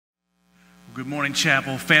Good morning,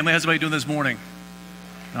 Chapel family. How's everybody doing this morning?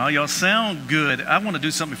 Oh, y'all sound good. I want to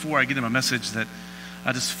do something before I get into my message that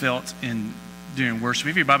I just felt during worship.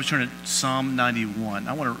 If your Bible turn to Psalm 91,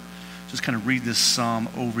 I want to just kind of read this psalm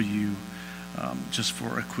over you just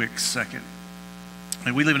for a quick second.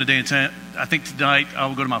 And we live in a day and time. I think tonight I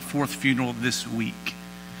will go to my fourth funeral this week.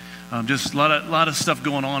 Just a lot of stuff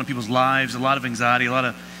going on in people's lives, a lot of anxiety, a lot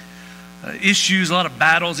of issues, a lot of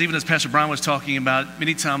battles. Even as Pastor Brian was talking about,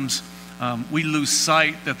 many times we lose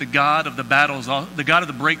sight that the God of the battle the God of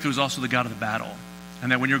the breakthrough is also the God of the battle.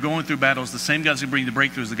 And that when you're going through battles, the same God that's going to bring you the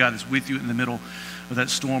breakthrough is the God that's with you in the middle of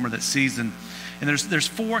that storm or that season. And there's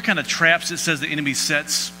four kind of traps it says the enemy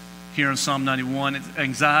sets here in Psalm 91. It's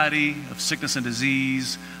anxiety, of sickness and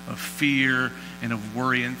disease, of fear, and of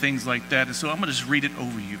worry and things like that. And so I'm going to just read it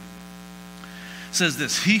over you. It says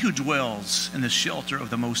this: he who dwells in the shelter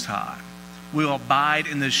of the Most High will abide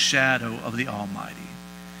in the shadow of the Almighty.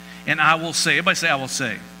 And I will say, everybody say, I will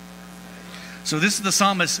say. So this is the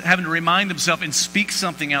psalmist having to remind himself and speak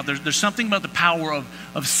something out. There's something about the power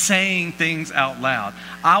of saying things out loud.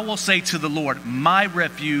 I will say to the Lord, my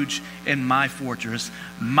refuge and my fortress,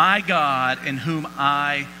 my God in whom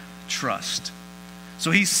I trust.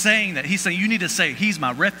 So he's saying that. He's saying you need to say, he's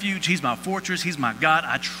my refuge, he's my fortress, he's my God,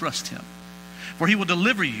 I trust him. For he will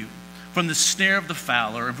deliver you from the snare of the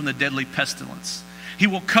fowler and from the deadly pestilence. He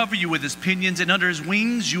will cover you with his pinions, and under his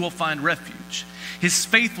wings you will find refuge. His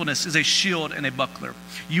faithfulness is a shield and a buckler.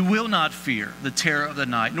 You will not fear the terror of the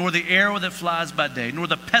night, nor the arrow that flies by day, nor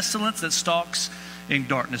the pestilence that stalks in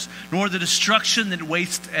darkness, nor the destruction that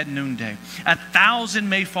wastes at noonday. 1,000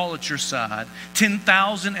 may fall at your side,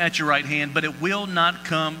 10,000 at your right hand, but it will not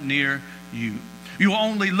come near you. You will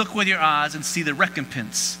only look with your eyes and see the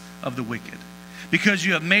recompense of the wicked. Because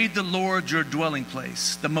you have made the Lord your dwelling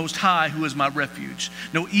place, the Most High, who is my refuge.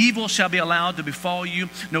 No evil shall be allowed to befall you,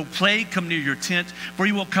 no plague come near your tent, for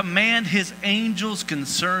he will command his angels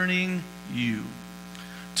concerning you,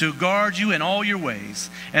 to guard you in all your ways.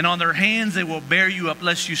 And on their hands they will bear you up,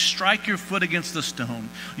 lest you strike your foot against the stone.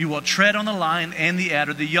 You will tread on the lion and the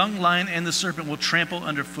adder, the young lion and the serpent will trample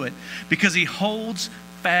underfoot, because he holds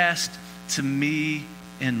fast to me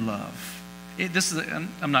in love.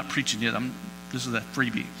 I'm not preaching yet. This is a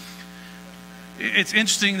freebie. It's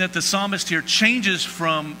interesting that the psalmist here changes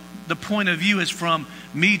from the point of view is from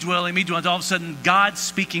me dwelling, to all of a sudden God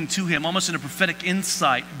speaking to him, almost in a prophetic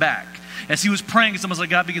insight back. As he was praying, it's almost like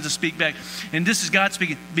God begins to speak back. And this is God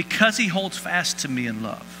speaking. Because he holds fast to me in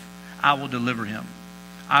love, I will deliver him.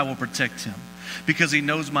 I will protect him. Because he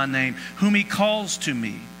knows my name. Whom he calls to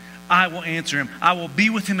me, I will answer him. I will be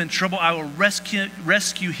with him in trouble. I will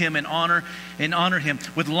rescue him and honor him.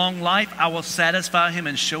 With long life, I will satisfy him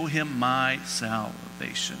and show him my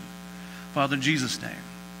salvation. Father, in Jesus' name,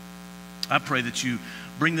 I pray that you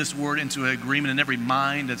bring this word into agreement in every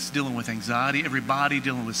mind that's dealing with anxiety, every body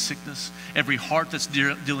dealing with sickness, every heart that's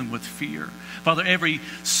dealing with fear. Father, every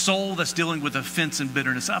soul that's dealing with offense and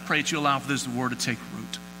bitterness, I pray that you allow for this word to take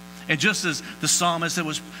root. And just as the psalmist, it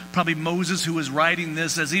was probably Moses who was writing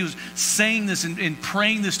this, as he was saying this and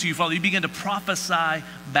praying this to you, Father, you begin to prophesy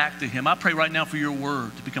back to him. I pray right now for your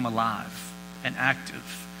word to become alive and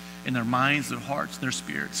active in their minds, their hearts, their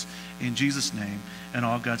spirits. In Jesus' name, and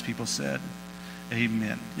all God's people said,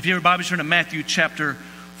 amen. If you have your Bible, turn to Matthew chapter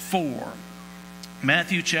 4.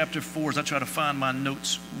 Matthew chapter 4, as I try to find my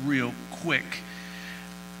notes real quick.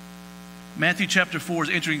 Matthew chapter 4 is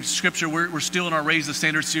entering scripture. We're still in our Raise the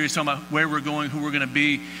Standard series, talking about where we're going, who we're going to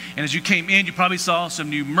be. And as you came in, you probably saw some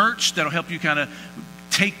new merch that'll help you kind of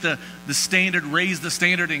take the standard, raise the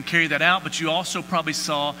standard, and carry that out. But you also probably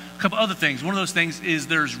saw a couple other things. One of those things is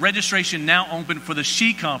there's registration now open for the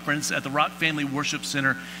She Conference at the Rock Family Worship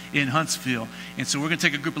Center in Huntsville. And so we're going to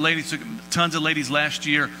take a group of ladies, took tons of ladies last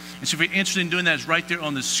year. And so if you're interested in doing that, it's right there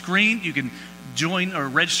on the screen. You can join or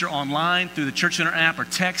register online through the Church Center app or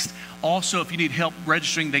text. Also, if you need help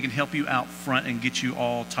registering, they can help you out front and get you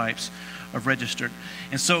all types of registered.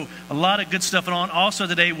 And so a lot of good stuff on. Also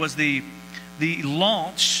today was the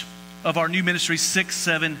launch of our new ministry, 6,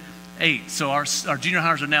 7, 8. So our junior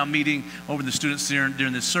hires are now meeting over in the Student Center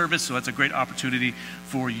during this service. So that's a great opportunity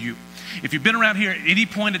for you. If you've been around here at any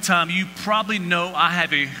point in time, you probably know I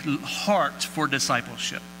have a heart for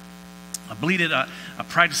discipleship. I bleed it. I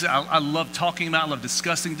practice it. I love talking about it. I love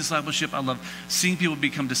discussing discipleship. I love seeing people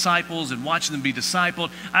become disciples and watching them be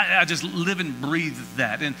discipled. I just live and breathe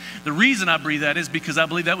that. And the reason I breathe that is because I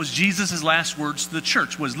believe that was Jesus' last words to the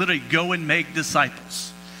church, was literally go and make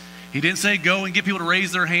disciples. He didn't say go and get people to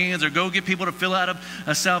raise their hands or go get people to fill out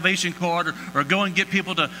a salvation card or go and get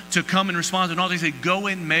people to come and respond to all things. He said go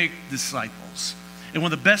and make disciples. And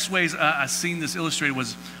one of the best ways I seen this illustrated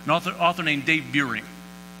was an author named Dave Buehring.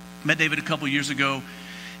 Met David a couple years ago,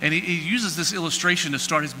 and he uses this illustration to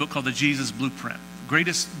start his book called The Jesus Blueprint.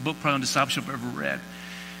 Greatest book probably on discipleship I've ever read.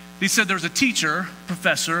 He said there was a teacher,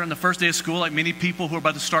 professor, on the first day of school, like many people who are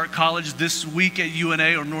about to start college this week at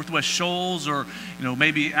UNA or Northwest Shoals or,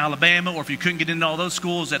 maybe Alabama, or if you couldn't get into all those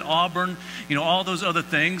schools at Auburn, all those other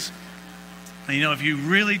things. And, if you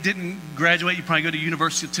really didn't graduate, you probably go to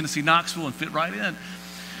University of Tennessee, Knoxville and fit right in.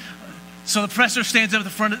 So the professor stands up at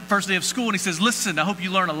the first day of school and he says, listen, I hope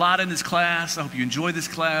you learn a lot in this class. I hope you enjoy this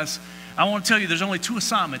class. I want to tell you there's only 2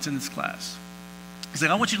 assignments in this class. He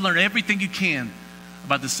said, I want you to learn everything you can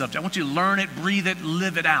about this subject. I want you to learn it, breathe it,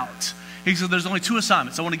 live it out. He said, there's only 2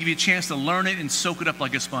 assignments. I want to give you a chance to learn it and soak it up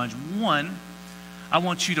like a sponge. 1, I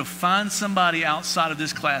want you to find somebody outside of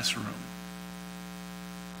this classroom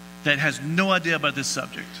that has no idea about this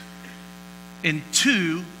subject. And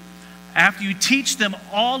 2, after you teach them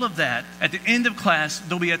all of that, at the end of class,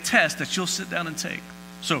 there'll be a test that you'll sit down and take.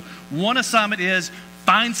 So 1 assignment is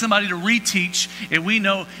find somebody to reteach. And we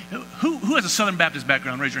know, who has a Southern Baptist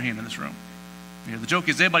background? Raise your hand in this room. The joke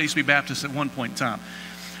is everybody used to be Baptist at one point in time.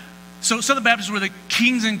 So Southern Baptists were the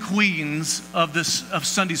kings and queens of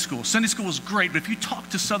Sunday school. Sunday school was great, but if you talk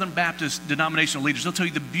to Southern Baptist denominational leaders, they'll tell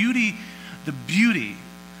you the beauty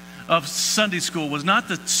of Sunday school was not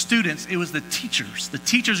the students, it was the teachers. The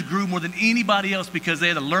teachers grew more than anybody else because they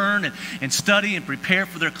had to learn and study and prepare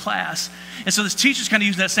for their class. And so this teacher's kind of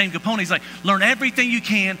using that same component. He's like, learn everything you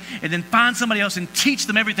can and then find somebody else and teach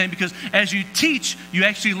them everything, because as you teach, you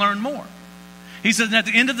actually learn more. He said, at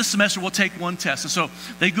the end of the semester, we'll take 1 test. And so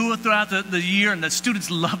they go throughout the year, and the students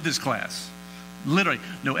love this class. Literally,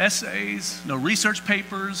 no essays, no research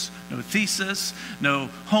papers, no thesis, no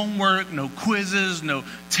homework, no quizzes, no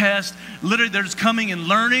tests. Literally, they're just coming and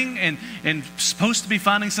learning and supposed to be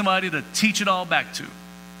finding somebody to teach it all back to.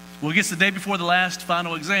 Well, it gets the day before the last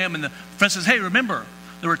final exam, and the professor says, hey, remember,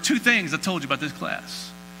 there were 2 things I told you about this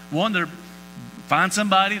class. 1, to find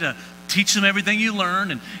somebody to teach them everything you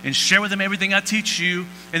learn and share with them everything I teach you.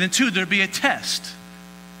 And then 2, there'd be a test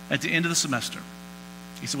at the end of the semester.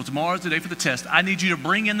 He said, well, tomorrow's the day for the test. I need you to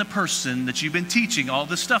bring in the person that you've been teaching all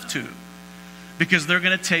this stuff to, because they're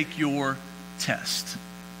going to take your test.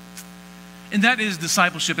 And that is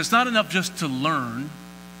discipleship. It's not enough just to learn.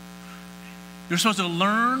 You're supposed to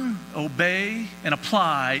learn, obey, and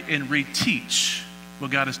apply and reteach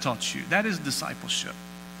what God has taught you. That is discipleship.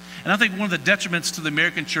 And I think one of the detriments to the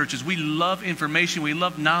American church is we love information, we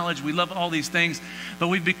love knowledge, we love all these things, but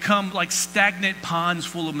we've become like stagnant ponds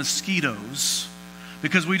full of mosquitoes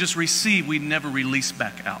because we just receive, we never release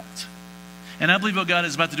back out. And I believe what God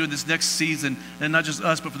is about to do in this next season, and not just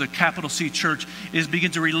us, but for the capital C church, is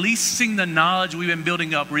begin to releasing the knowledge we've been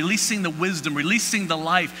building up, releasing the wisdom, releasing the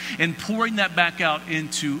life, and pouring that back out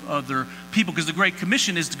into other people. Because the Great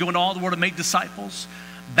Commission is to go into all the world and make disciples,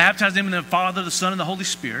 baptize them in the Father, the Son, and the Holy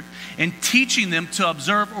Spirit, and teaching them to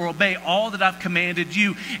observe or obey all that I've commanded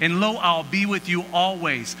you. And lo, I'll be with you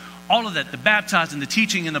always. All of that, the baptizing, the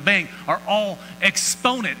teaching, and the obeying, are all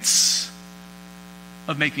exponents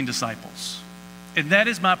of making disciples. And that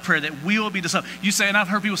is my prayer, that we will be disciples. You say, and I've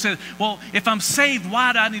heard people say, well, if I'm saved,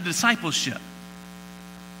 why do I need discipleship?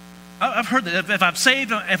 I've heard that if I'm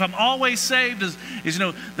saved, if I'm always saved,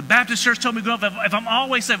 the Baptist church told me growing up, if I'm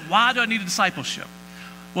always saved, why do I need a discipleship?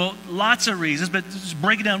 Well, lots of reasons, but just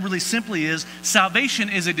break it down really simply is salvation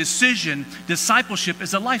is a decision, discipleship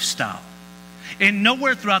is a lifestyle. And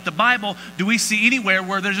nowhere throughout the Bible do we see anywhere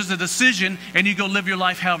where there's just a decision and you go live your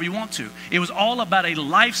life however you want to. It was all about a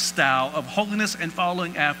lifestyle of holiness and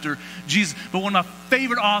following after Jesus. But one of my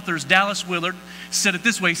favorite authors, Dallas Willard, said it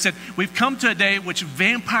this way. He said, we've come to a day in which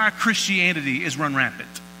vampire Christianity is run rampant.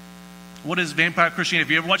 What is vampire Christianity?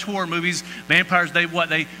 If you ever watch horror movies, vampires,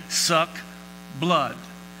 they suck blood.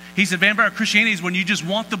 He said vampire Christianity is when you just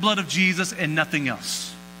want the blood of Jesus and nothing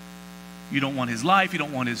else. You don't want his life. You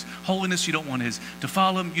don't want his holiness. You don't want to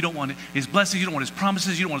follow him. You don't want his blessings. You don't want his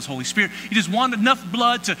promises. You don't want his Holy Spirit. You just want enough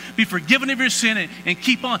blood to be forgiven of your sin and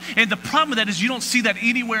keep on. And the problem with that is you don't see that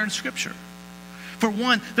anywhere in Scripture. For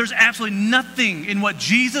one, there's absolutely nothing in what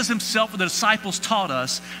Jesus himself or the disciples taught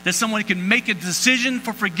us that someone can make a decision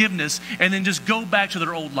for forgiveness and then just go back to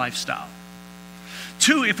their old lifestyle.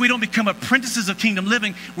 Two, if we don't become apprentices of kingdom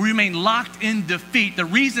living, we remain locked in defeat. The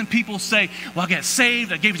reason people say, well, I got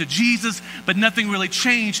saved, I gave it to Jesus, but nothing really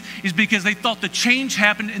changed, is because they thought the change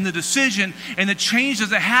happened in the decision, and the change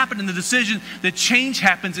doesn't happen in the decision, the change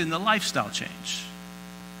happens in the lifestyle change.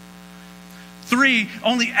 Three,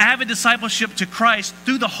 only avid discipleship to Christ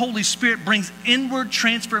through the Holy Spirit brings inward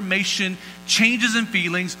transformation, changes in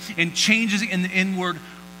feelings, and changes in the inward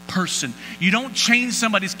person. You don't change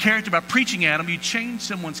somebody's character by preaching at them. You change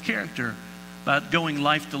someone's character by going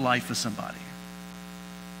life to life with somebody.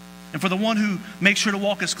 And for the one who makes sure to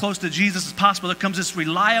walk as close to Jesus as possible, there comes this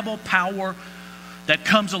reliable power that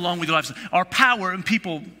comes along with your life. Our power, and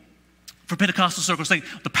people for Pentecostal circles think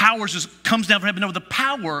the power just comes down from heaven. No, the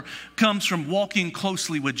power comes from walking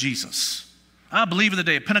closely with Jesus. I believe in the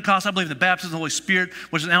day of Pentecost. I believe in the baptism of the Holy Spirit,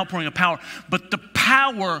 which is an outpouring of power. But the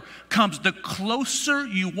power comes, the closer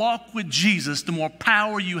you walk with Jesus, the more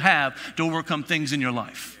power you have to overcome things in your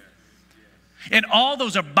life. And all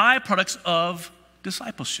those are byproducts of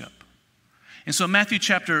discipleship. And so in Matthew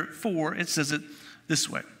chapter 4, it says it this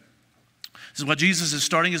way. This is what Jesus is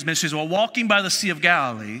starting his ministry. While walking by the Sea of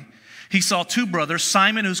Galilee, he saw two brothers,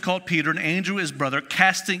 Simon, who's called Peter, and Andrew, his brother,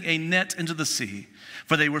 casting a net into the sea,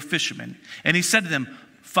 for they were fishermen. And he said to them,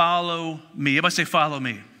 follow me. Everybody say, follow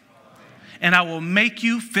me. And I will make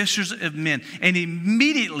you fishers of men. And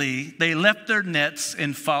immediately they left their nets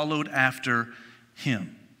and followed after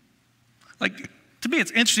him. Like, to me,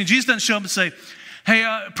 it's interesting. Jesus doesn't show up and say,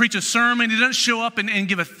 hey, preach a sermon. He doesn't show up and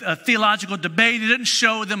give a theological debate. He doesn't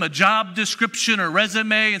show them a job description or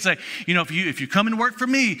resume and say, you know, if you come and work for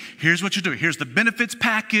me, here's what you do. Here's the benefits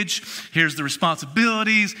package. Here's the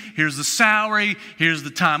responsibilities. Here's the salary. Here's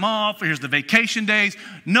the time off. Here's the vacation days.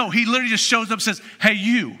 No, he literally just shows up and says, hey,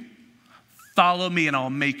 you, follow me and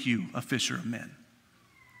I'll make you a fisher of men.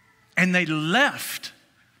 And they left.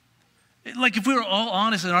 Like, if we were all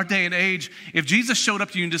honest in our day and age, if Jesus showed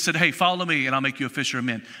up to you and just said, hey, follow me and I'll make you a fisher of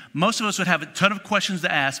men, most of us would have a ton of questions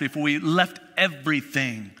to ask before we left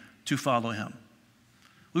everything to follow him.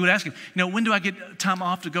 We would ask him, you know, when do I get time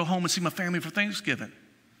off to go home and see my family for Thanksgiving?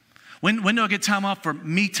 When do I get time off for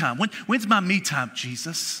me time? When's my me time,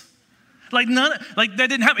 Jesus? Like that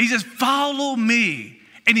didn't happen. He says, follow me.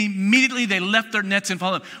 And immediately they left their nets and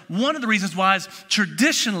followed him. One of the reasons why is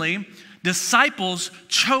traditionally, disciples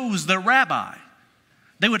chose the rabbi.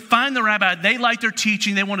 They would find the rabbi. They liked their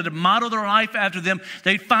teaching. They wanted to model their life after them.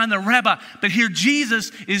 They'd find the rabbi. But here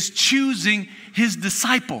Jesus is choosing his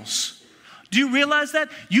disciples. Do you realize that?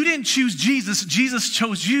 You didn't choose Jesus. Jesus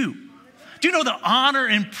chose you. Do you know the honor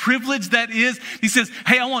and privilege that is? He says,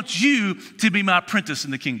 hey, I want you to be my apprentice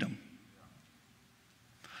in the kingdom.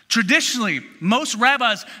 Traditionally, most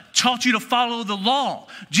rabbis taught you to follow the law.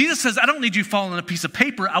 Jesus says, I don't need you following a piece of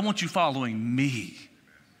paper. I want you following me.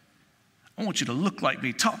 I want you to look like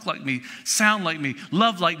me, talk like me, sound like me,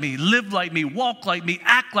 love like me, live like me, walk like me,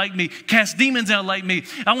 act like me, cast demons out like me.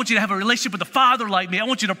 I want you to have a relationship with the Father like me. I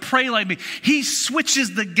want you to pray like me. He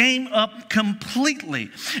switches the game up completely.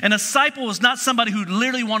 An disciple is not somebody who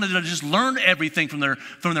literally wanted to just learn everything from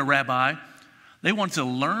their rabbi. They wanted to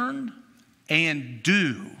learn and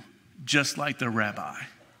do just like the rabbi.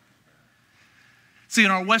 See, in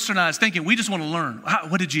our westernized thinking, we just want to learn.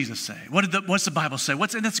 What did Jesus say? What's the Bible say?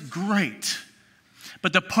 And that's great.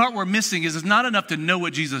 But the part we're missing is it's not enough to know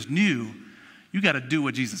what Jesus knew. You got to do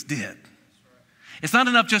what Jesus did. It's not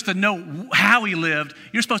enough just to know how he lived.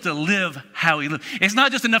 You're supposed to live how he lived. It's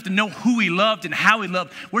not just enough to know who he loved and how he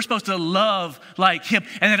loved. We're supposed to love like him.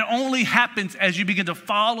 And it only happens as you begin to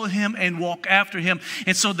follow him and walk after him.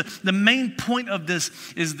 And so the main point of this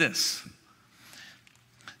is this.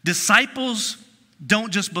 Disciples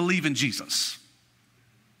don't just believe in Jesus.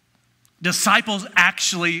 Disciples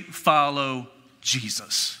actually follow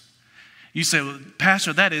Jesus. You say, well,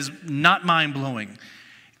 Pastor, that is not mind-blowing.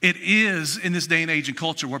 It is in this day and age and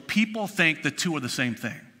culture where people think the two are the same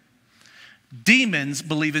thing. Demons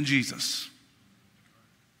believe in Jesus.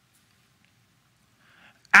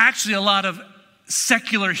 Actually, a lot of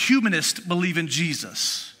secular humanists believe in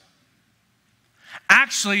Jesus.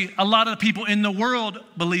 Actually, a lot of the people in the world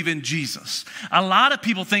believe in Jesus. A lot of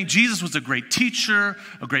people think Jesus was a great teacher,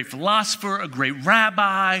 a great philosopher, a great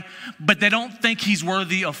rabbi, but they don't think he's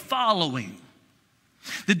worthy of following.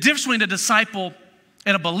 The difference between a disciple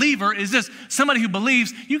and a believer is this: somebody who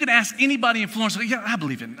believes, you can ask anybody in Florence, yeah, I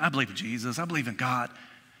believe in Jesus, I believe in God.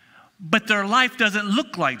 But their life doesn't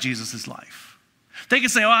look like Jesus' life. They can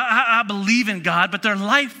say, oh, I believe in God, but their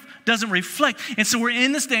life doesn't reflect. And so we're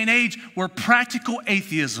in this day and age where practical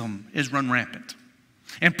atheism is run rampant.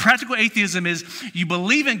 And practical atheism is you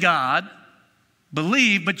believe in God,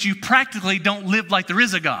 but you practically don't live like there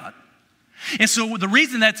is a God. And so the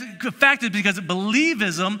reason that's a fact is because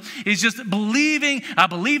believism is just believing, I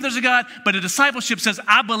believe there's a God, but a discipleship says,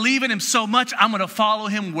 I believe in him so much, I'm going to follow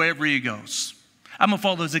him wherever he goes. I'm going to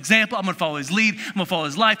follow his example. I'm going to follow his lead. I'm going to follow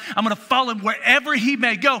his life. I'm going to follow him wherever he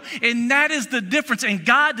may go. And that is the difference. And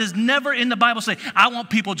God does never in the Bible say, I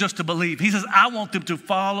want people just to believe. He says, I want them to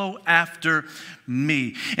follow after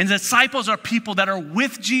me. And disciples are people that are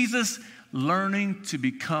with Jesus, learning to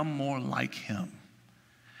become more like him.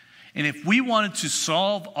 And if we wanted to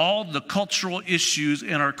solve all the cultural issues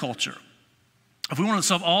in our culture, if we want to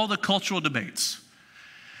solve all the cultural debates,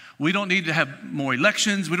 we don't need to have more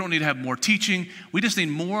elections. We don't need to have more teaching. We just need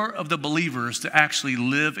more of the believers to actually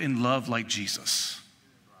live and love like Jesus.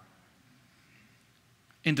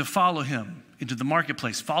 And to follow him into the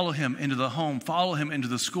marketplace, follow him into the home, follow him into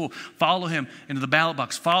the school, follow him into the ballot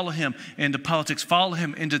box, follow him into politics, follow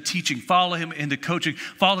him into teaching, follow him into coaching,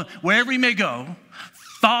 follow him wherever he may go.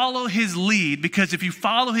 Follow his lead, because if you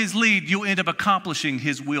follow his lead, you'll end up accomplishing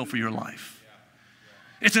his will for your life.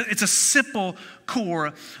 It's a simple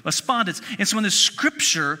core respondence. And so in the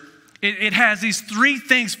scripture, it has these three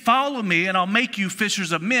things. Follow me and I'll make you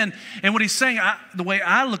fishers of men. And what he's saying, the way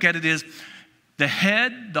I look at it is the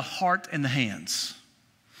head, the heart, and the hands.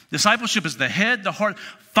 Discipleship is the head, the heart.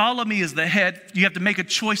 Follow me is the head. You have to make a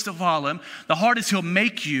choice to follow him. The heart is he'll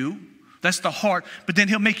make you. That's the heart. But then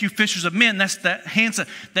he'll make you fishers of men. That's the hands,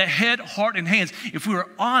 the head, heart, and hands. If we were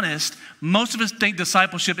honest, most of us think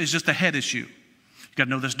discipleship is just a head issue. You got to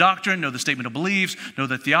know this doctrine, know the statement of beliefs, know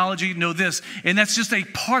the theology, know this. And that's just a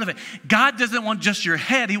part of it. God doesn't want just your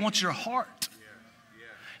head. He wants your heart.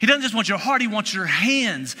 He doesn't just want your heart, he wants your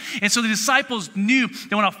hands. And so the disciples knew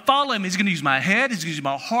that when I follow him, he's going to use my head, he's going to use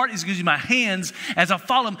my heart, he's going to use my hands. As I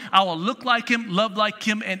follow him, I will look like him, love like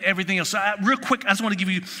him, and everything else. So real quick, I just want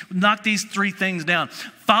to knock these three things down.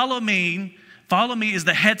 Follow me is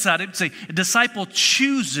the head side. It'd say a disciple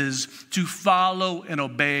chooses to follow and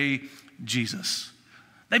obey Jesus.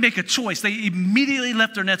 They make a choice. They immediately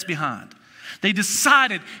left their nets behind. They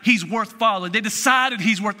decided he's worth following. They decided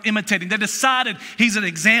he's worth imitating. They decided he's an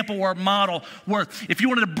example or a model worth. If you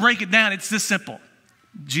wanted to break it down, it's this simple.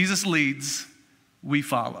 Jesus leads, we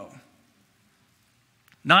follow.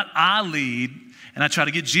 Not I lead, and I try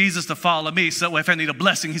to get Jesus to follow me, so if I need a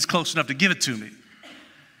blessing, he's close enough to give it to me.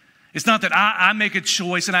 It's not that I make a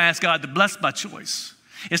choice and I ask God to bless my choice.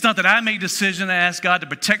 It's not that I make a decision and I ask God to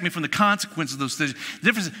protect me from the consequences of those decisions. The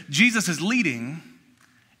difference is Jesus is leading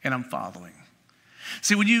and I'm following.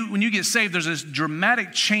 See, when you get saved, there's this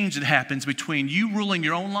dramatic change that happens between you ruling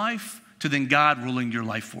your own life to then God ruling your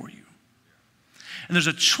life for you. And there's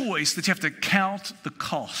a choice that you have to count the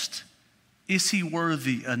cost. Is he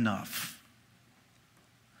worthy enough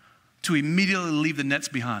to immediately leave the nets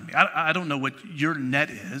behind me? I don't know what your net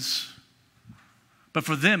is, but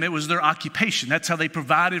for them, it was their occupation. That's how they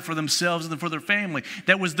provided for themselves and for their family.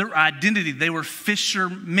 That was their identity. They were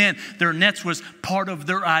fishermen. Their nets was part of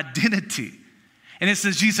their identity. And it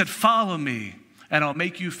says, Jesus said, follow me, and I'll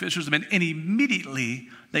make you fishers of men. And immediately,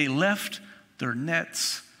 they left their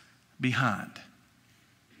nets behind.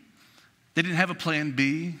 They didn't have a plan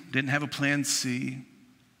B, didn't have a plan C.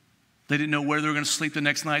 They didn't know where they were going to sleep the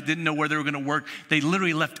next night, didn't know where they were going to work. They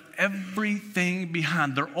literally left everything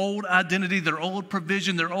behind, their old identity, their old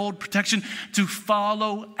provision, their old protection, to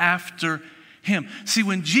follow after him. See,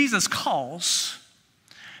 when Jesus calls,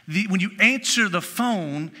 when you answer the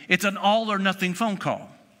phone, it's an all or nothing phone call.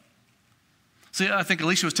 See, I think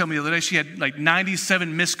Alicia was telling me the other day she had like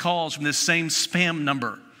 97 missed calls from this same spam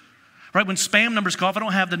number. Right? When spam numbers call, if I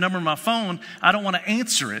don't have the number on my phone, I don't want to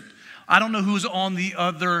answer it. I don't know who's on the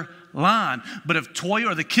other line. But if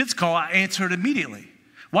Toya or the kids call, I answer it immediately.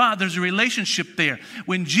 Why? There's a relationship there.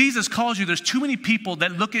 When Jesus calls you, there's too many people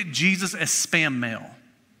that look at Jesus as spam mail.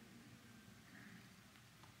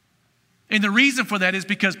 And the reason for that is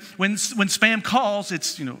because when spam calls,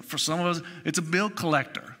 it's, for some of us, it's a bill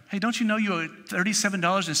collector. Hey, don't you know you owe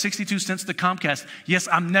 $37.62 to Comcast? Yes,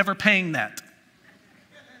 I'm never paying that.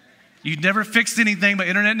 You never fixed anything. My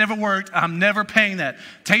internet never worked. I'm never paying that.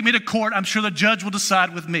 Take me to court. I'm sure the judge will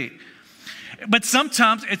decide with me. But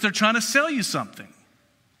sometimes they're trying to sell you something,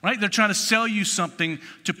 right? They're trying to sell you something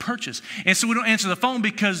to purchase. And so we don't answer the phone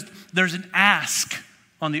because there's an ask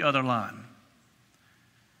on the other line.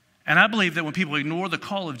 And I believe that when people ignore the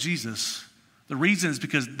call of Jesus, the reason is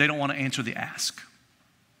because they don't want to answer the ask.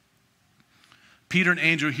 Peter and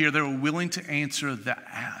Andrew here, they were willing to answer the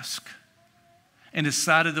ask and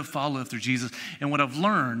decided to follow after Jesus. And what I've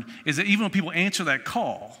learned is that even when people answer that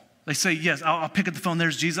call, they say, yes, I'll pick up the phone,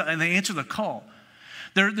 there's Jesus, and they answer the call.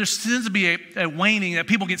 There tends to be a waning that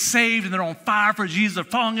people get saved and they're on fire for Jesus. They're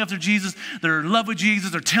following after Jesus. They're in love with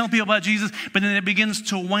Jesus. They're telling people about Jesus. But then it begins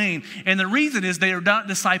to wane. And the reason is they are not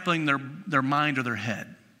discipling their mind or their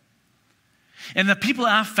head. And the people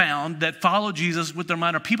I've found that follow Jesus with their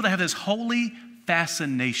mind are people that have this holy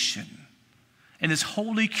fascination and this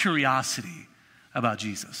holy curiosity about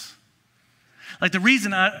Jesus. Like the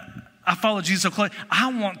reason I follow Jesus so close.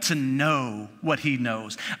 I want to know what he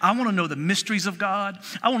knows. I want to know the mysteries of God.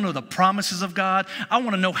 I want to know the promises of God. I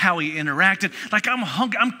want to know how he interacted. Like I'm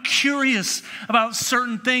hungry. I'm curious about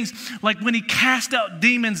certain things. Like when he cast out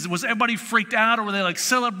demons, was everybody freaked out or were they like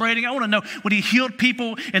celebrating? I want to know when he healed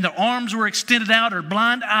people and their arms were extended out or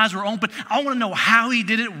blind eyes were open. I want to know how he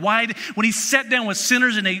did it, why. When he sat down with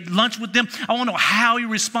sinners and ate lunch with them, I want to know how he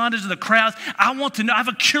responded to the crowds. I want to know. I have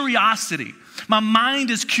a curiosity. My mind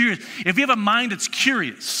is curious. If you have a mind that's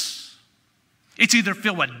curious, it's either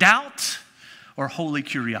filled with doubt or holy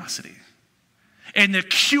curiosity. And the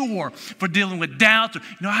cure for dealing with doubt,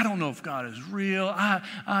 I don't know if God is real.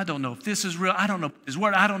 I don't know if this is real. I don't know his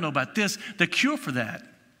word. I don't know about this. The cure for that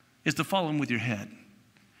is to follow him with your head.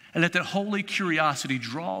 And let that holy curiosity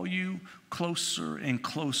draw you closer and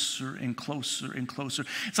closer and closer and closer.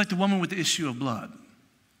 It's like the woman with the issue of blood.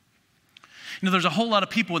 There's a whole lot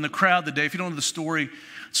of people in the crowd today. If you don't know the story,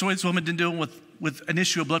 so this woman been dealing with an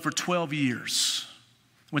issue of blood for 12 years.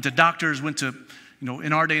 Went to doctors, went to,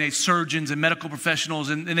 in our day and age, surgeons and medical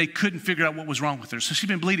professionals, and they couldn't figure out what was wrong with her. So she's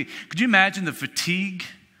been bleeding. Could you imagine the fatigue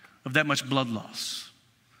of that much blood loss?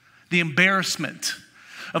 The embarrassment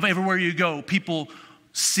of everywhere you go, people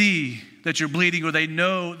see that you're bleeding or they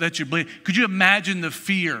know that you're bleeding. Could you imagine the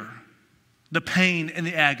fear, the pain, and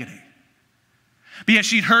the agony? But yet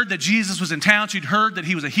she'd heard that Jesus was in town. She'd heard that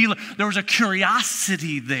he was a healer. There was a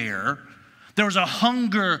curiosity there. There was a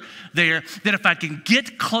hunger there that if I can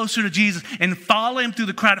get closer to Jesus and follow him through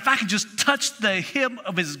the crowd, if I can just touch the hem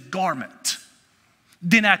of his garment,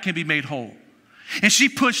 then I can be made whole. And she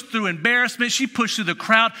pushed through embarrassment. She pushed through the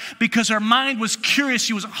crowd because her mind was curious.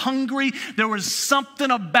 She was hungry. There was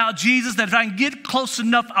something about Jesus that if I can get close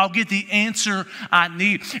enough, I'll get the answer I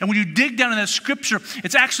need. And when you dig down in that scripture,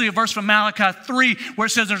 it's actually a verse from Malachi 3 where it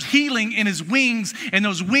says there's healing in his wings. And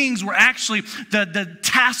those wings were actually the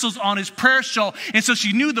tassels on his prayer shawl. And so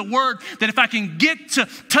she knew the word that if I can get to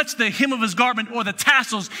touch the hem of his garment or the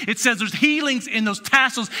tassels, it says there's healings in those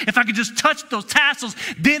tassels. If I could just touch those tassels,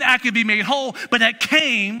 then I could be made whole. But that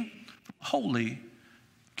came from holy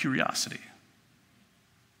curiosity.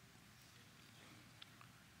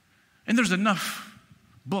 And there's enough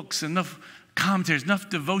books, enough commentaries, enough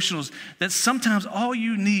devotionals that sometimes all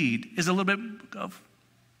you need is a little bit of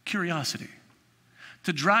curiosity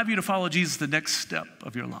to drive you to follow Jesus the next step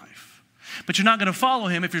of your life. But you're not going to follow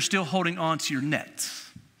him if you're still holding on to your nets.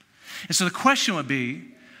 And so the question would be,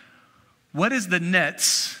 what is the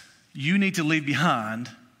nets you need to leave behind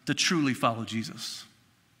to truly follow Jesus?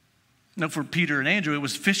 For Peter and Andrew, it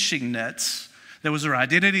was fishing nets. That was their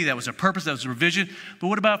identity, that was their purpose, that was their vision. But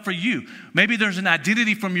what about for you? Maybe there's an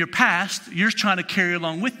identity from your past you're trying to carry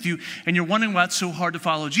along with you, and you're wondering why it's so hard to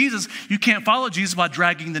follow Jesus. You can't follow Jesus by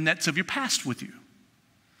dragging the nets of your past with you.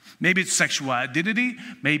 Maybe it's sexual identity.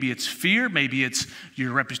 Maybe it's fear. Maybe it's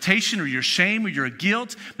your reputation or your shame or your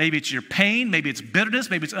guilt. Maybe it's your pain. Maybe it's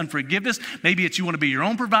bitterness. Maybe it's unforgiveness. Maybe it's you want to be your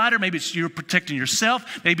own provider. Maybe it's you're protecting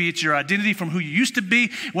yourself. Maybe it's your identity from who you used to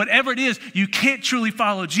be. Whatever it is, you can't truly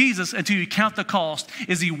follow Jesus until you count the cost.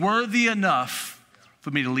 Is he worthy enough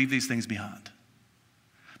for me to leave these things behind?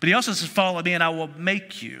 But he also says, follow me and I will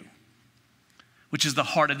make you, which is the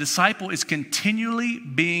heart. A disciple is continually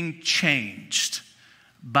being changed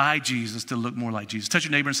by Jesus to look more like Jesus. Touch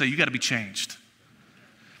your neighbor and say, you got to be changed.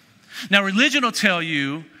 Now, religion will tell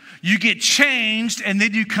you, you get changed and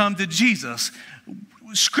then you come to Jesus.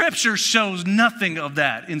 Scripture shows nothing of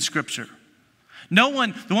that in Scripture. No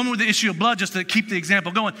one, the woman with the issue of blood, just to keep the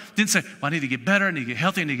example going, didn't say, well, I need to get better, I need to get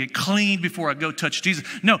healthy, I need to get clean before I go touch Jesus.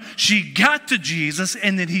 No, she got to Jesus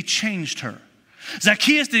and then he changed her.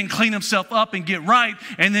 Zacchaeus didn't clean himself up and get right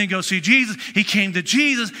and then go see Jesus. He came to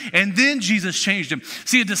Jesus and then Jesus changed him.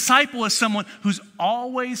 See, a disciple is someone who's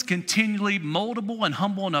always continually moldable and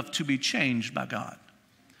humble enough to be changed by God.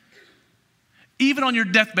 Even on your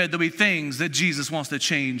deathbed, there'll be things that Jesus wants to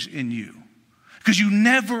change in you because you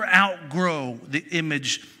never outgrow the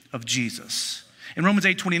image of Jesus. In Romans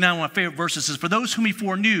 8:29, one of my favorite verses says, for those whom he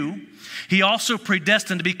foreknew, he also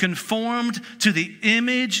predestined to be conformed to the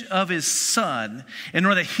image of his Son, in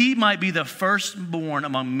order that he might be the firstborn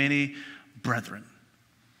among many brethren.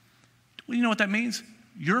 Well, you know what that means?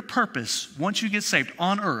 Your purpose, once you get saved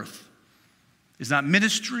on earth, is not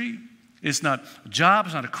ministry, it's not a job,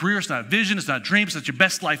 it's not a career, it's not a vision, it's not a dream, it's not your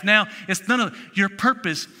best life now. It's none of that. Your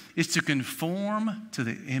purpose is to conform to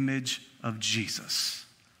the image of Jesus.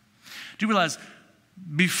 Do you realize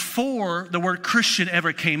before the word Christian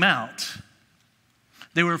ever came out,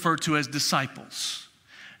 they were referred to as disciples.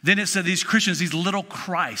 Then it said these Christians, these little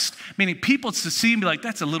Christ, meaning people to see and be like,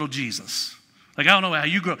 that's a little Jesus. Like, I don't know how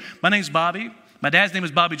you grew up. My name's Bobby. My dad's name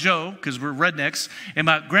was Bobby Joe because we're rednecks. And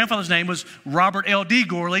my grandfather's name was Robert L.D.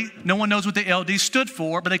 Gourley. No one knows what the L.D. stood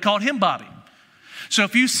for, but they called him Bobby. So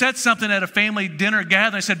if you said something at a family dinner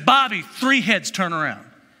gathering, they said, Bobby, 3 heads turn around.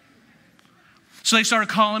 So they started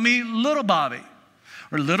calling me Little Bobby.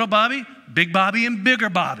 Or Little Bobby, Big Bobby, and Bigger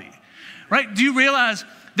Bobby. Right? Do you realize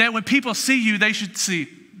that when people see you, they should see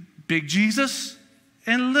Big Jesus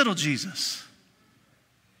and Little Jesus?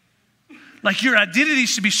 Like your identity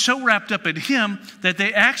should be so wrapped up in him that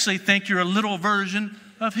they actually think you're a little version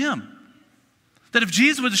of him. That if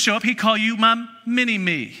Jesus were to show up, he'd call you my mini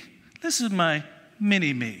me. This is my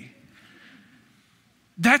mini me.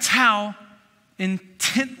 That's how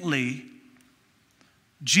intently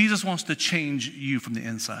Jesus wants to change you from the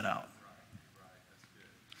inside out.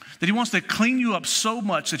 That he wants to clean you up so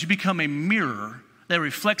much that you become a mirror that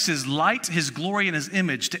reflects his light, his glory, and his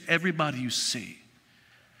image to everybody you see.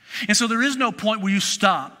 And so there is no point where you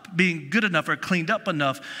stop being good enough or cleaned up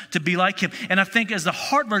enough to be like him. And I think as the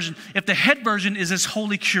heart version, if the head version is this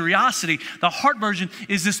holy curiosity, the heart version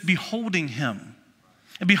is this beholding him.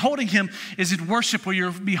 And beholding him is in worship where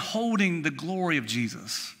you're beholding the glory of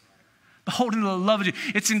Jesus. Beholding the love of Jesus.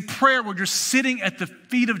 It's in prayer where you're sitting at the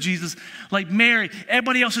feet of Jesus like Mary.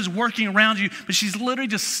 Everybody else is working around you, but she's literally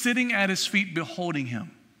just sitting at his feet beholding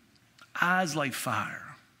him. Eyes like fire.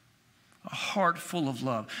 A heart full of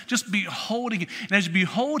love. Just beholding him. And as you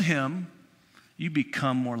behold him, you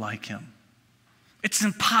become more like him. It's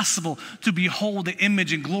impossible to behold the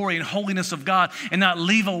image and glory and holiness of God and not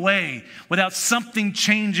leave away without something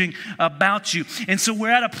changing about you. And so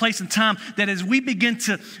we're at a place in time that as we begin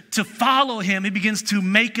to follow him, he begins to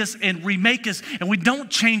make us and remake us, and we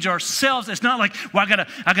don't change ourselves. It's not like, well,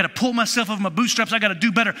 I gotta pull myself over my bootstraps, I gotta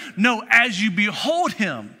do better. No, as you behold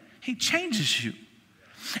him, he changes you.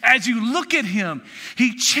 As you look at him,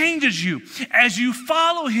 he changes you. As you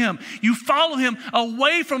follow him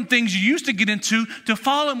away from things you used to get into to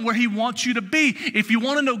follow him where he wants you to be. If you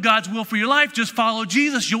want to know God's will for your life, just follow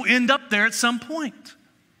Jesus. You'll end up there at some point.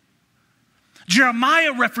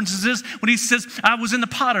 Jeremiah references this when he says, I was in the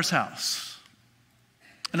potter's house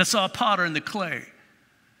and I saw a potter in the clay.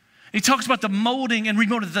 He talks about the molding and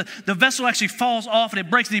remolding. The vessel actually falls off and it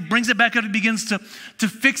breaks and he brings it back up and begins to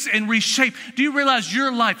fix and reshape. Do you realize your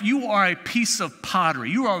life, you are a piece of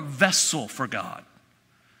pottery. You are a vessel for God.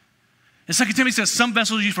 And 2 Timothy says some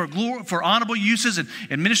vessels are used for honorable uses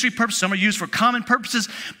and ministry purposes. Some are used for common purposes.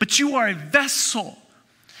 But you are a vessel.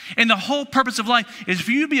 And the whole purpose of life is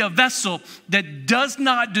for you to be a vessel that does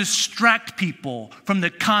not distract people from the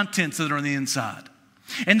contents that are on the inside.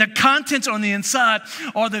 And the contents on the inside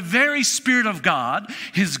are the very Spirit of God,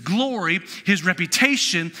 his glory, his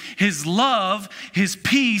reputation, his love, his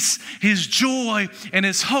peace, his joy, and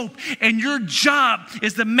his hope. And your job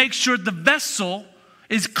is to make sure the vessel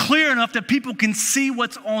is clear enough that people can see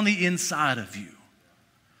what's on the inside of you.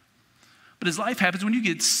 But as life happens, when you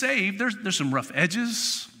get saved, there's some rough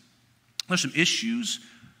edges. There's some issues.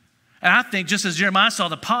 And I think just as Jeremiah saw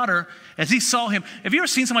the potter, as he saw him, have you ever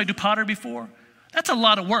seen somebody do pottery before? That's a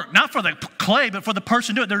lot of work, not for the clay, but for the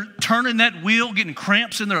person doing it. They're turning that wheel, getting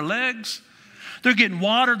cramps in their legs. They're getting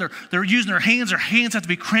water. They're using their hands. Their hands have to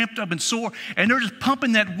be cramped up and sore. And they're just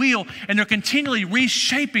pumping that wheel, and they're continually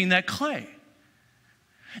reshaping that clay.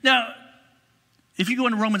 Now, if you go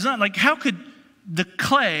into Romans 9, like how could the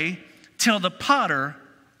clay tell the potter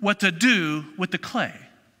what to do with the clay?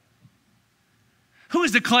 Who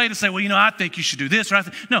is the clay to say, well, I think you should do this?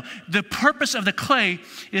 No, the purpose of the clay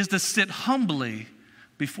is to sit humbly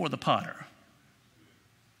before the potter.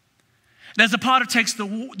 And as the potter takes the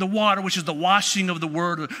water, which is the washing of the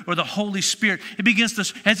word or the Holy Spirit,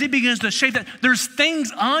 as he begins to shape that, there's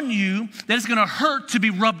things on you that is going to hurt to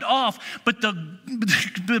be rubbed off. But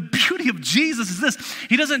the beauty of Jesus is this.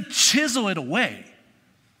 He doesn't chisel it away.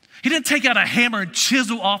 He didn't take out a hammer and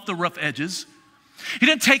chisel off the rough edges. He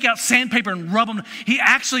didn't take out sandpaper and rub them. He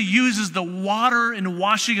actually uses the water and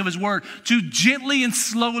washing of his word to gently and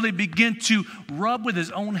slowly begin to rub with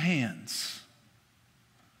his own hands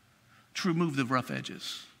to remove the rough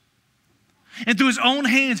edges. And through his own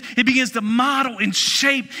hands, he begins to model and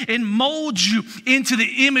shape and mold you into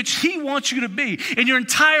the image he wants you to be. In your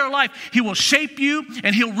entire life, he will shape you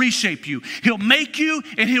and he'll reshape you. He'll make you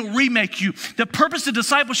and he'll remake you. The purpose of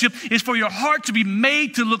discipleship is for your heart to be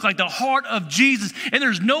made to look like the heart of Jesus. And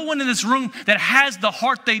there's no one in this room that has the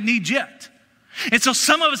heart they need yet. And so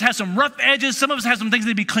some of us have some rough edges. Some of us have some things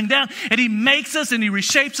that need to be cleaned down. And he makes us and he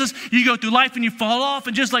reshapes us. You go through life and you fall off.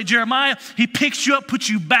 And just like Jeremiah, he picks you up, puts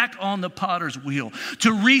you back on the potter's wheel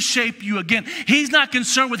to reshape you again. He's not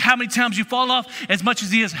concerned with how many times you fall off as much as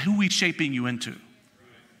he is who he's shaping you into.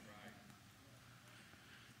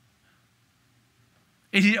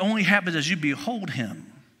 It only happens as you behold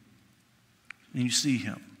him and you see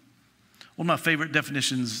him. One of my favorite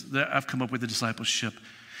definitions that I've come up with of discipleship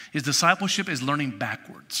is learning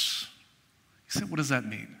backwards. You say, what does that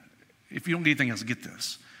mean? If you don't get anything else, get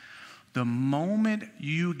this. The moment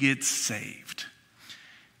you get saved,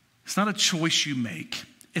 it's not a choice you make.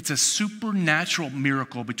 It's a supernatural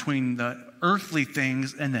miracle between the earthly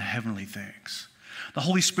things and the heavenly things. The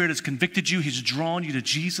Holy Spirit has convicted you. He's drawn you to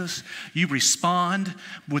Jesus. You respond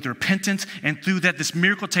with repentance. And through that, this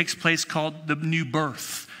miracle takes place called the new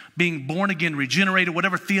birth. Being born again, regenerated,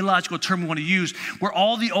 whatever theological term we want to use, where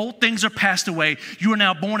all the old things are passed away. You are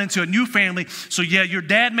now born into a new family. So yeah, your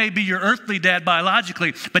dad may be your earthly dad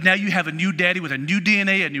biologically, but now you have a new daddy with a new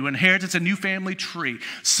DNA, a new inheritance, a new family tree.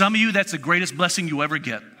 Some of you, that's the greatest blessing you'll ever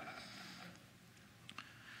get.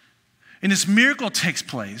 And this miracle takes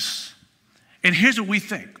place, and here's what we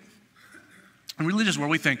think. In religious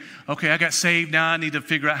world, we think, okay, I got saved, now I need to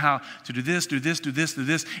figure out how to do this, do this, do this, do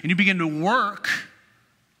this. And you begin to work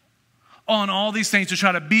on all these things to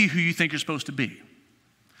try to be who you think you're supposed to be.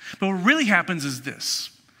 But what really happens is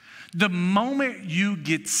this. The moment you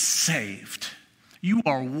get saved, you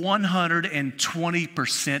are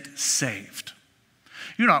 120% saved.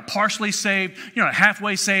 You're not partially saved. You're not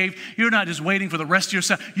halfway saved. You're not just waiting for the rest of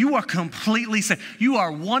yourself. You are completely saved. You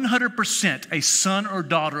are 100% a son or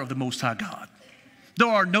daughter of the Most High God. There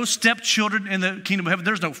are no stepchildren in the kingdom of heaven.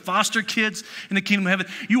 There's no foster kids in the kingdom of heaven.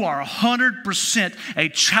 You are 100% a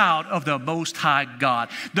child of the Most High God.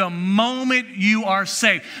 The moment you are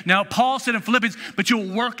saved. Now, Paul said in Philippians, but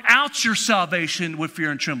you'll work out your salvation with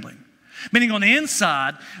fear and trembling. Meaning on the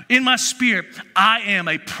inside, in my spirit, I am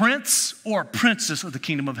a prince or a princess of the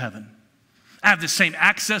kingdom of heaven. I have the same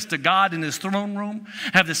access to God in his throne room.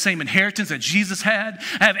 I have the same inheritance that Jesus had.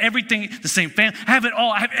 I have everything, the same family. I have it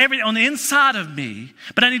all. I have everything on the inside of me.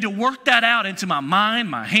 But I need to work that out into my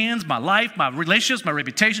mind, my hands, my life, my relationships, my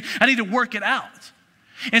reputation. I need to work it out.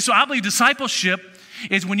 And so I believe discipleship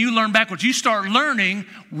is when you learn backwards. You start learning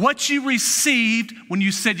what you received when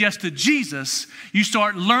you said yes to Jesus. You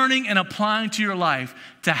start learning and applying to your life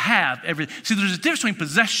to have everything. See, there's a difference between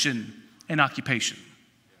possession and occupation.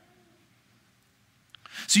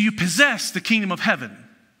 So you possess the kingdom of heaven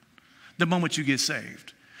the moment you get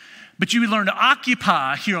saved. But you learn to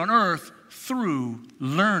occupy here on earth through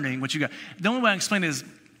learning what you got. The only way I can explain it is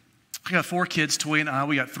I got 4 kids, Toy and I.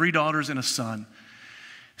 We got 3 daughters and a son.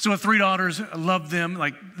 So with 3 daughters, I love them.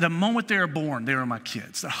 Like the moment they were born, they were my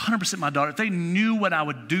kids. They're 100% my daughter. If they knew what I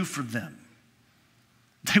would do for them,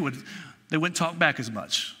 they wouldn't talk back as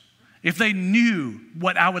much. If they knew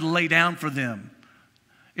what I would lay down for them,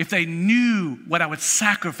 if they knew what I would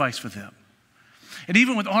sacrifice for them. And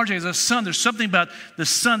even with RJ as a son, there's something about the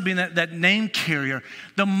son being that name carrier.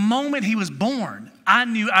 The moment he was born, I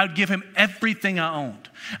knew I would give him everything I owned.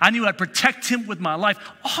 I knew I'd protect him with my life.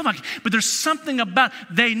 Oh my! But there's something about,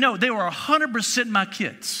 they know, they were 100% my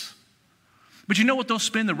kids. But you know what they'll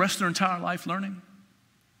spend the rest of their entire life learning?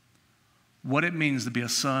 What it means to be a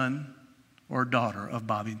son or a daughter of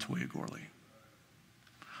Bobby and Toya Gourley.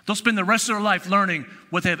 They'll spend the rest of their life learning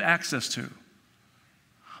what they have access to.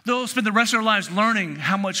 They'll spend the rest of their lives learning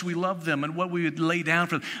how much we love them and what we would lay down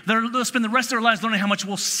for them. They'll spend the rest of their lives learning how much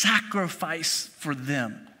we'll sacrifice for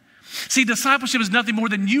them. See, discipleship is nothing more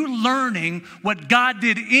than you learning what God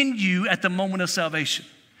did in you at the moment of salvation.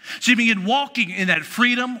 So you begin walking in that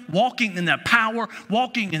freedom, walking in that power,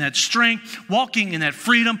 walking in that strength, walking in that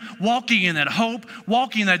freedom, walking in that hope,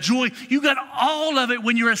 walking in that joy. You got all of it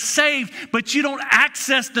when you're saved, but you don't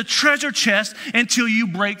access the treasure chest until you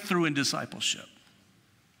break through in discipleship.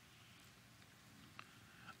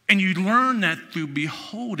 And you learn that through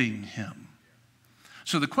beholding him.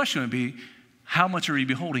 So the question would be, how much are you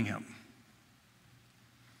beholding him?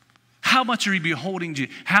 How much are you beholding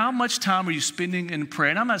Jesus? How much time are you spending in prayer?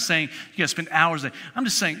 And I'm not saying you got to spend hours there. I'm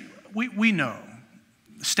just saying we know.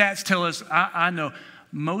 Stats tell us, I know,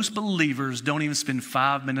 most believers don't even spend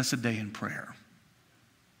 5 minutes a day in prayer.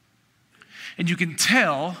 And you can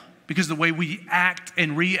tell because of the way we act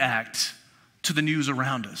and react to the news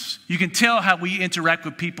around us. You can tell how we interact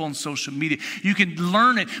with people on social media. You can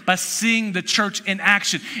learn it by seeing the church in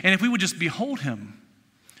action. And if we would just behold him,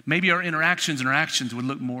 maybe our interactions and our actions would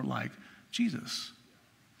look more like Jesus.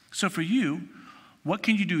 So for you, what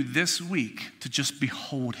can you do this week to just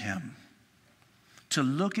behold him? To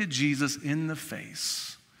look at Jesus in the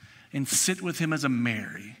face and sit with him as a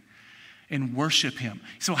Mary and worship him.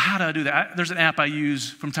 So how do I do that? There's an app I use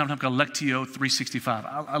from time to time called Lectio 365.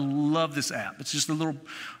 I love this app. It's just a little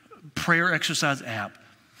prayer exercise app.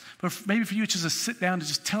 But maybe for you, it's just to sit down and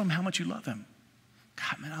just tell him how much you love him.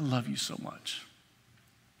 God, man, I love you so much.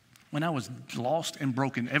 When I was lost and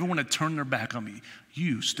broken, everyone had turned their back on me.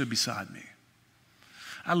 You stood beside me.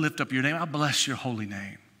 I lift up your name. I bless your holy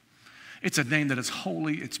name. It's a name that is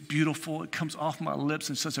holy. It's beautiful. It comes off my lips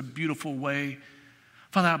in such a beautiful way.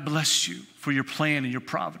 Father, I bless you for your plan and your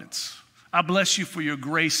providence. I bless you for your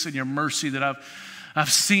grace and your mercy that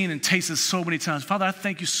I've seen and tasted so many times. Father, I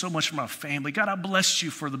thank you so much for my family. God, I bless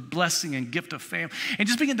you for the blessing and gift of family. And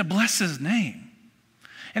just begin to bless his name.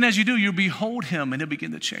 And as you do, you'll behold him and he'll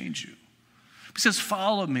begin to change you. He says,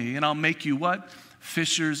 follow me and I'll make you what?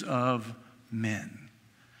 Fishers of men.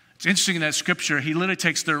 It's interesting in that scripture, he literally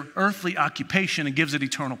takes their earthly occupation and gives it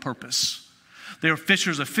eternal purpose. They were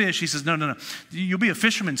fishers of fish. He says, no. You'll be a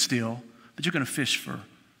fisherman still, but you're going to fish for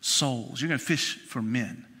souls. You're going to fish for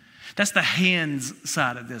men. That's the hands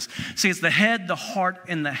side of this. See, it's the head, the heart,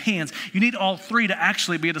 and the hands. You need all three to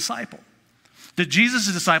actually be a disciple. The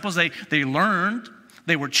Jesus' disciples, they learned,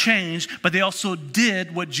 they were changed, but they also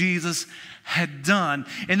did what Jesus had done.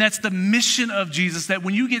 And that's the mission of Jesus, that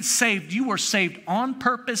when you get saved, you are saved on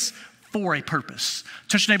purpose for a purpose.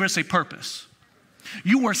 Touch your neighbor and say purpose.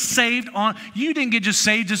 You were saved you didn't get just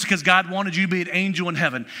saved just because God wanted you to be an angel in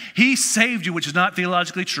heaven. He saved you, which is not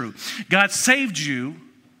theologically true. God saved you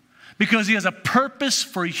because he has a purpose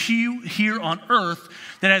for you here on earth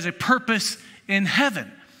that has a purpose in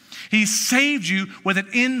heaven. He saved you with an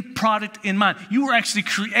end product in mind. You were actually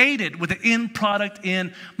created with an end product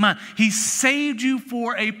in mind. He saved you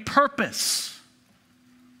for a purpose.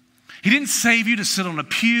 He didn't save you to sit on a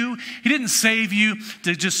pew. He didn't save you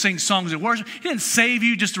to just sing songs of worship. He didn't save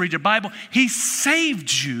you just to read your Bible. He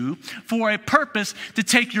saved you for a purpose to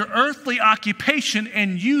take your earthly occupation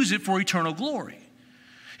and use it for eternal glory.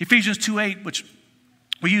 Ephesians 2:8, which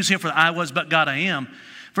we use here for the I was but God I am.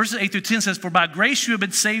 Verses 8 through 10 says, for by grace you have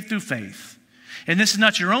been saved through faith. And this is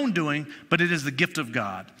not your own doing, but it is the gift of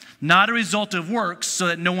God. Not a result of works, so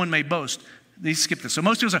that no one may boast. They skip this. So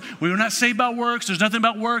most people say, we were not saved by works. There's nothing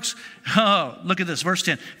about works. Oh, look at this, verse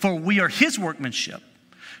 10. For we are his workmanship,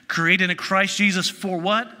 created in Christ Jesus for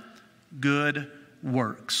what? Good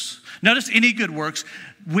works. Notice any good works,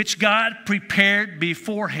 which God prepared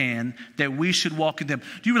beforehand that we should walk in them.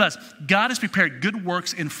 Do you realize God has prepared good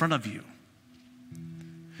works in front of you?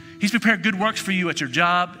 He's prepared good works for you at your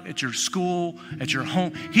job, at your school, at your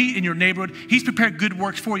home, in your neighborhood. He's prepared good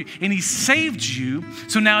works for you. And he saved you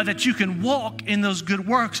so now that you can walk in those good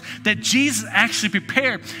works that Jesus actually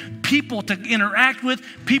prepared people to interact with,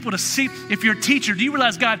 people to see. If you're a teacher, do you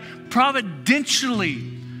realize God providentially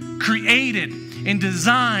created and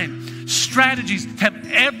designed strategies to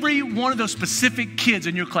have every one of those specific kids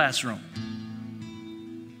in your classroom?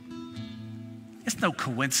 It's no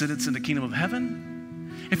coincidence in the kingdom of heaven.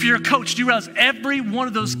 If you're a coach, do you realize every one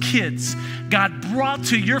of those kids God brought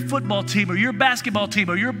to your football team or your basketball team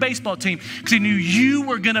or your baseball team because he knew you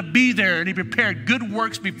were going to be there and he prepared good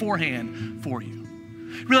works beforehand for you.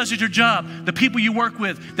 Realize at your job, the people you work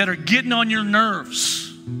with that are getting on your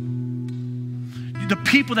nerves, the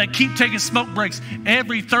people that keep taking smoke breaks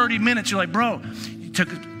every 30 minutes, you're like, bro, you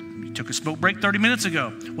took a smoke break 30 minutes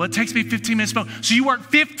ago. Well, it takes me 15 minutes to smoke. So you work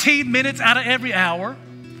 15 minutes out of every hour.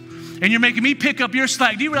 And you're making me pick up your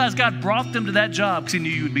slack. Do you realize God brought them to that job because he knew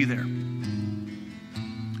you would be there?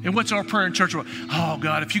 And what's our prayer in church? Oh,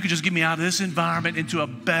 God, if you could just get me out of this environment into a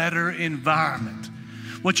better environment.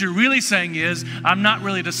 What you're really saying is, I'm not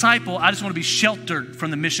really a disciple. I just want to be sheltered from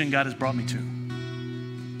the mission God has brought me to.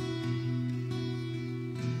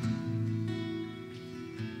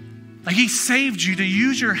 Like he saved you to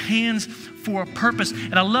use your hands for a purpose.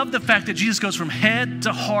 And I love the fact that Jesus goes from head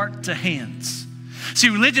to heart to hands. See,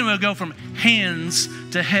 religion will go from hands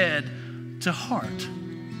to head to heart.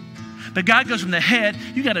 But God goes from the head,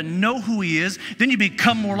 you got to know who he is, then you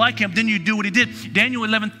become more like him, then you do what he did. Daniel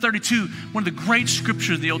 11:32, one of the great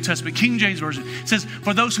scriptures in the Old Testament, King James Version, says,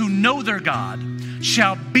 for those who know their God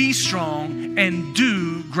shall be strong and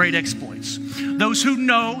do great exploits. Those who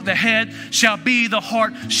know the head shall be the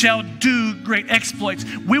heart, shall do great exploits.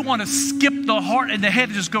 We want to skip the heart and the head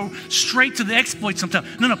and just go straight to the exploits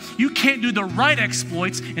sometimes. No, you can't do the right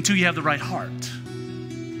exploits until you have the right heart.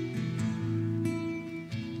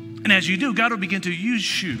 And as you do, God will begin to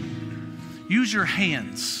use you. Use your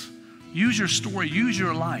hands. Use your story. Use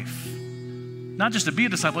your life. Not just to be a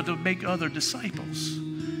disciple, but to make other disciples.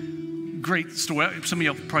 Great story. Some of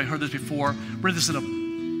you have probably heard this before. Read this in a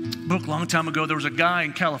book a long time ago. There was a guy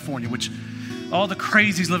in California, which all the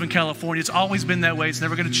crazies live in California. It's always been that way. It's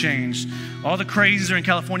never going to change. All the crazies are in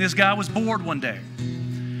California. This guy was bored one day.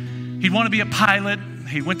 He'd want to be a pilot.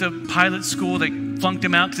 He went to pilot school. They flunked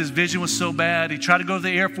him out because his vision was so bad. He tried to go to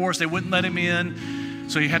the Air Force. They wouldn't let him in.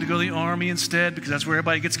 So he had to go to the Army instead because that's where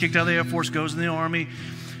everybody gets kicked out of the Air Force, goes in the Army.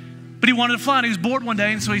 But he wanted to fly, and he was bored one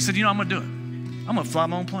day, and so he said, I'm going to do it. I'm going to fly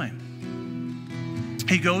my own plane.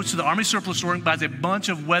 He goes to the Army surplus store and buys a bunch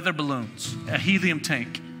of weather balloons, a helium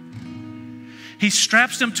tank. He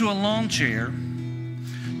straps them to a lawn chair,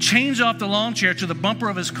 chains off the lawn chair to the bumper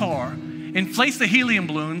of his car, inflates the helium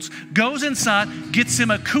balloons, goes inside, gets him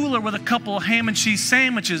a cooler with a couple of ham and cheese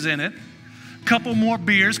sandwiches in it, a couple more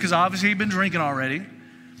beers, because obviously he'd been drinking already,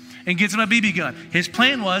 and gets him a BB gun. His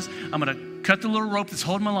plan was, I'm going to cut the little rope that's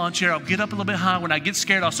holding my lawn chair. I'll get up a little bit high. When I get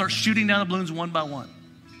scared, I'll start shooting down the balloons one by one.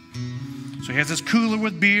 So he has this cooler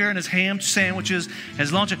with beer and his ham sandwiches,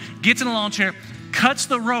 his lawn chair, gets in the lawn chair, cuts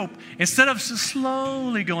the rope. Instead of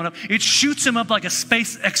slowly going up, it shoots him up like a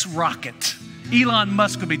SpaceX rocket. Elon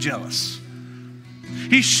Musk would be jealous.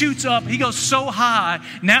 He shoots up. He goes so high.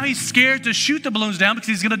 Now he's scared to shoot the balloons down because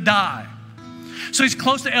he's going to die. So he's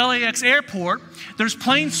close to LAX airport. There's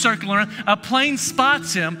planes circling around. A plane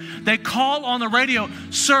spots him. They call on the radio,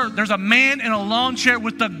 "Sir, there's a man in a lawn chair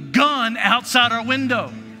with a gun outside our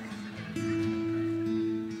window."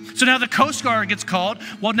 So now the Coast Guard gets called.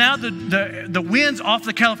 Well, now the winds off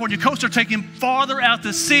the California coast are taking him farther out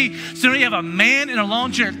to sea. So now you have a man in a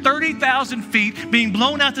lawn chair, 30,000 feet, being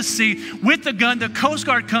blown out to sea with the gun. The Coast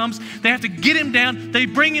Guard comes. They have to get him down. They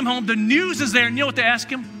bring him home. The news is there. And you know what they ask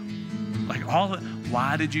him?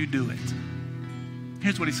 Why did you do it?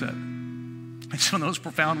 Here's what he said. It's one of those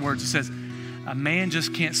profound words. It says, a man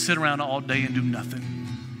just can't sit around all day and do nothing.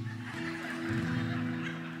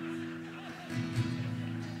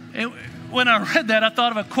 And when I read that, I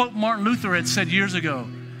thought of a quote Martin Luther had said years ago.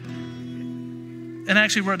 And I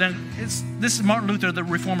actually wrote down, this is Martin Luther, the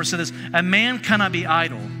reformer, said this: a man cannot be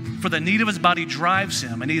idle, for the need of his body drives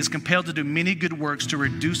him, and he is compelled to do many good works to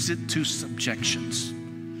reduce it to subjections.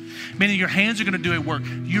 Meaning your hands are going to do a work.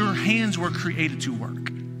 Your hands were created to work.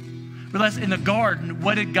 Realize in the garden,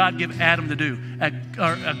 what did God give Adam to do?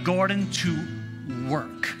 A garden to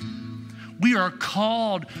work. We are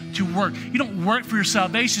called to work. You don't work for your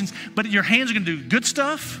salvations, but your hands are going to do good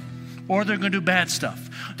stuff or they're going to do bad stuff.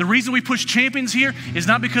 The reason we push champions here is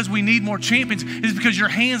not because we need more champions. It's because your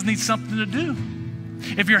hands need something to do.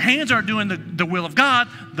 If your hands are doing the will of God,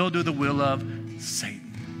 they'll do the will of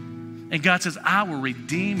Satan. And God says, I will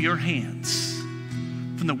redeem your hands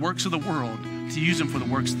from the works of the world to use them for the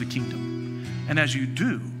works of the kingdom. And as you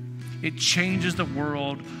do, it changes the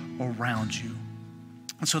world around you.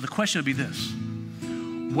 And so the question would be this: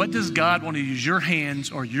 what does God want to use your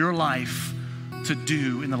hands or your life to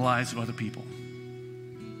do in the lives of other people?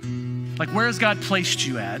 Like, where has God placed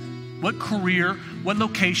you at? What career, what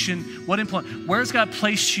location, what employment? Where has God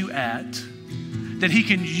placed you at that he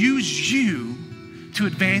can use you to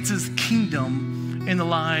advance his kingdom in the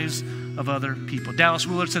lives of other people? Dallas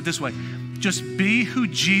Willard said this way: just be who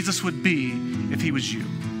Jesus would be if he was you.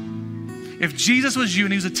 If Jesus was you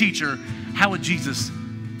and he was a teacher, how would Jesus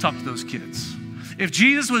talk to those kids? If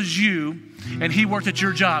Jesus was you and he worked at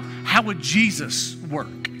your job, how would Jesus work?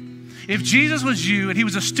 If Jesus was you and he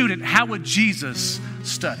was a student, how would Jesus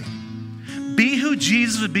study? Be who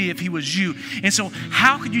Jesus would be if he was you. And so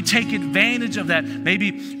how could you take advantage of that?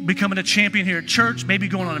 Maybe becoming a champion here at church, maybe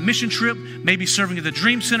going on a mission trip, maybe serving at the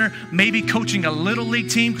Dream Center, maybe coaching a little league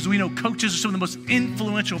team, because we know coaches are some of the most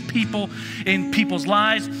influential people in people's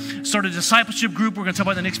lives. Start a discipleship group we're going to talk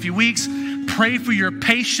about in the next few weeks. Pray for your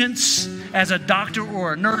patients as a doctor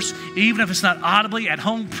or a nurse, even if it's not audibly. At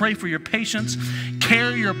home, pray for your patients.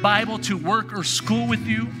 Carry your Bible to work or school with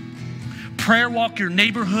you. Prayer walk your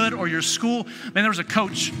neighborhood or your school. Man, there was a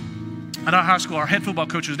coach at our high school, our head football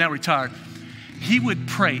coach who's now retired. He would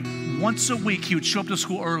pray once a week. He would show up to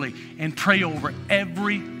school early and pray over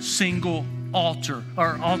every single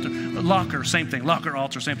locker, same thing. Locker,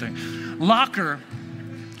 altar, same thing. Locker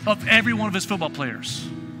of every one of his football players.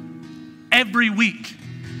 Every week,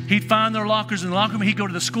 he'd find their lockers in the locker room. He'd go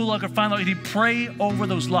to the school locker, find out, and he'd pray over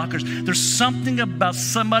those lockers. There's something about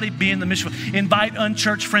somebody being the mission. Invite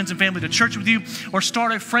unchurched friends and family to church with you, or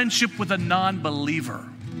start a friendship with a non-believer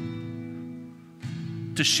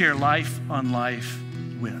to share life on life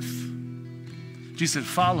with. Jesus said,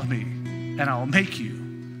 follow me, and I will make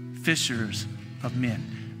you fishers of men.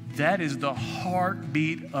 That is the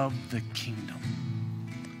heartbeat of the kingdom.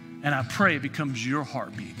 And I pray it becomes your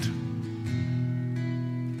heartbeat.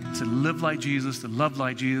 To live like Jesus, to love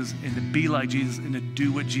like Jesus, and to be like Jesus, and to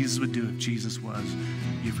do what Jesus would do if Jesus was.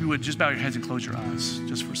 If you would just bow your heads and close your eyes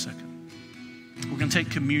just for a second. We're going to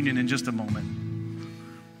take communion in just a moment.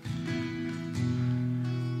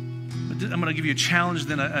 But I'm going to give you a challenge,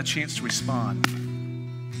 then a chance to respond.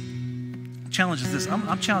 The challenge is this.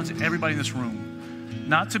 I'm challenging everybody in this room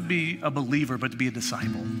not to be a believer, but to be a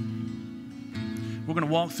disciple. We're going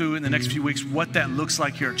to walk through in the next few weeks what that looks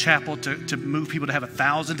like here at Chapel to move people to have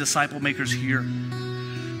 1,000 disciple makers here.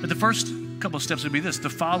 But the first couple of steps would be this: to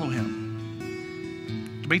follow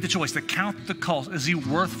him, to make the choice, to count the cost. Is he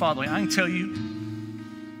worth following? I can tell you,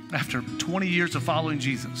 after 20 years of following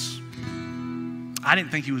Jesus, I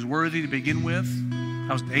didn't think he was worthy to begin with.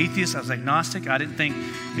 I was an atheist. I was agnostic. I didn't think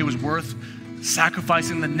it was worth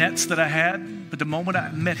sacrificing the nets that I had. But the moment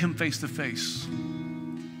I met him face to face,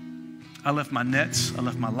 I left my nets, I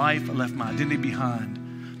left my life, I left my identity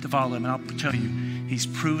behind to follow him. And I'll tell you, he's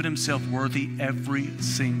proven himself worthy every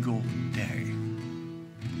single day.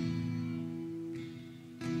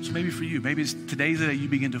 So maybe for you, maybe today's the day you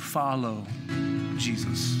begin to follow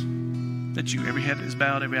Jesus. That's you. Every head is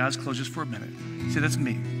bowed, every eye is closed, just for a minute. Say, that's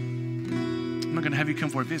me. I'm not going to have you come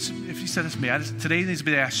forward. If you said it's me, today needs to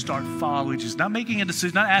be the day I start following Jesus. Not making a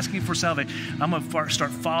decision, not asking for salvation. I'm going to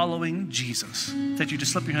start following Jesus. That you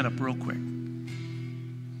just slip your hand up real quick.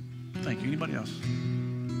 Thank you. Anybody else?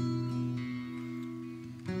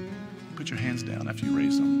 Put your hands down after you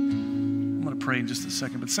raise them. I'm going to pray in just a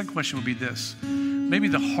second. But the second question would be this. Maybe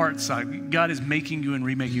the heart side. God is making you and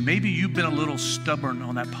remaking you. Maybe you've been a little stubborn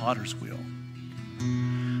on that potter's wheel.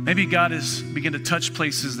 Maybe God has begun to touch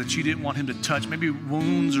places that you didn't want him to touch. Maybe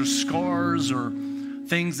wounds or scars or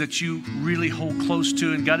things that you really hold close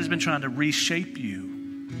to. And God has been trying to reshape you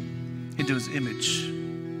into his image.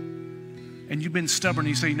 And you've been stubborn.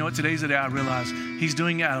 You say, you know what, today's the day I realize he's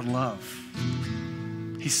doing it out of love.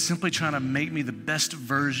 He's simply trying to make me the best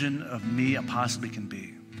version of me I possibly can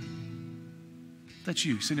be. That's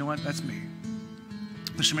you. So you know what? That's me.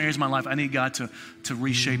 There's some areas of my life I need God to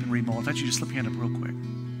reshape and remold. If that's you, just slip your hand up real quick.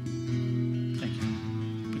 Thank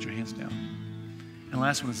you. Put your hands down. And the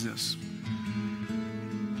last one is this.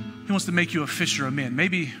 He wants to make you a fisher of men.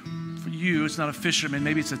 Maybe for you, it's not a fisherman.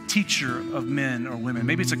 Maybe it's a teacher of men or women.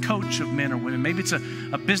 Maybe it's a coach of men or women. Maybe it's a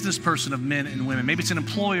business person of men and women. Maybe it's an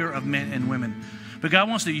employer of men and women. But God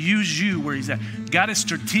wants to use you where he's at. God has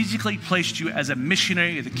strategically placed you as a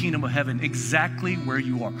missionary of the kingdom of heaven exactly where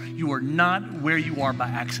you are. You are not where you are by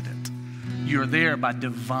accident. You are there by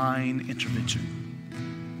divine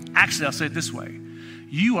intervention. Actually, I'll say it this way.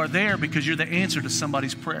 You are there because you're the answer to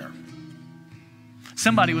somebody's prayer.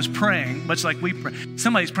 Somebody was praying, much like we pray.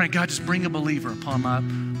 Somebody's praying, God, just bring a believer upon my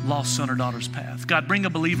lost son or daughter's path. God, bring a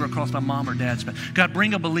believer across my mom or dad's path. God,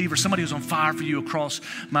 bring a believer, somebody who's on fire for you across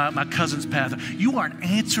my cousin's path. You are an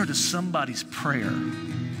answer to somebody's prayer.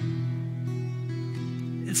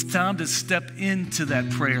 It's time to step into that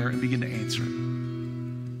prayer and begin to answer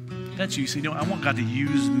it. That's you. So, you know, I want God to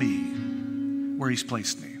use me where he's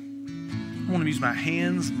placed me. I want him to use my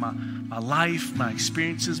hands, my life, my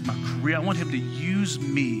experiences, my career. I want him to use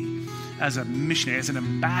me as a missionary, as an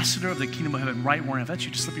ambassador of the kingdom of heaven right where I am. If that's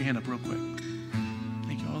you, just slip your hand up real quick.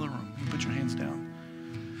 Thank you, all in the room. Put your hands down.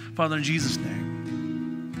 Father, in Jesus'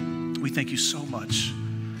 name, we thank you so much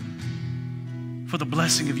for the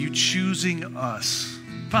blessing of you choosing us.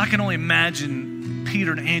 If I can only imagine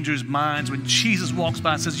Peter and Andrew's minds when Jesus walks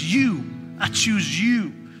by and says, I choose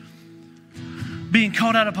you. Being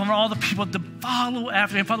called out upon all the people to follow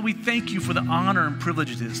after him. Father, we thank you for the honor and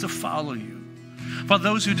privilege it is to follow you. Father,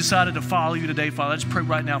 those who decided to follow you today, Father, I just pray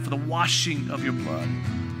right now for the washing of your blood.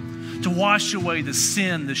 To wash away the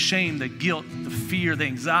sin, the shame, the guilt, the fear, the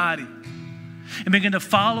anxiety. And begin to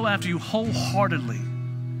follow after you wholeheartedly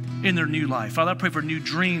in their new life. Father, I pray for new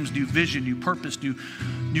dreams, new vision, new purpose, new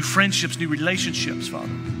friendships, new relationships,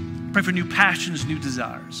 Father. I pray for new passions, new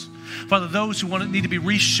desires. Father, those who need to be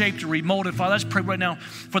reshaped or remolded, Father, I just pray right now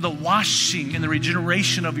for the washing and the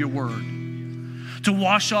regeneration of your word. To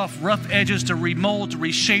wash off rough edges, to remold, to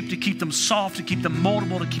reshape, to keep them soft, to keep them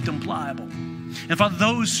moldable, to keep them pliable. And Father,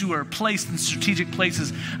 those who are placed in strategic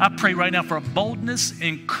places, I pray right now for a boldness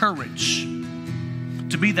and courage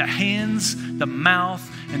to be the hands, the mouth,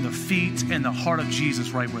 and the feet, and the heart of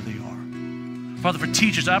Jesus right where they are. Father, for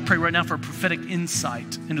teachers, I pray right now for a prophetic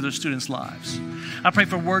insight into their students' lives. I pray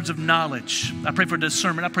for words of knowledge. I pray for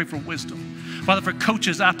discernment. I pray for wisdom. Father, for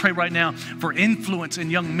coaches, I pray right now for influence in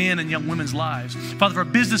young men and young women's lives. Father, for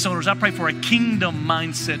business owners, I pray for a kingdom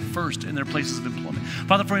mindset first in their places of employment.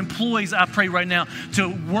 Father, for employees, I pray right now to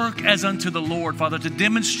work as unto the Lord, Father, to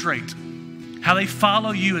demonstrate how they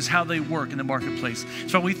follow you as how they work in the marketplace.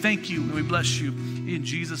 So we thank you and we bless you in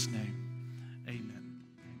Jesus' name.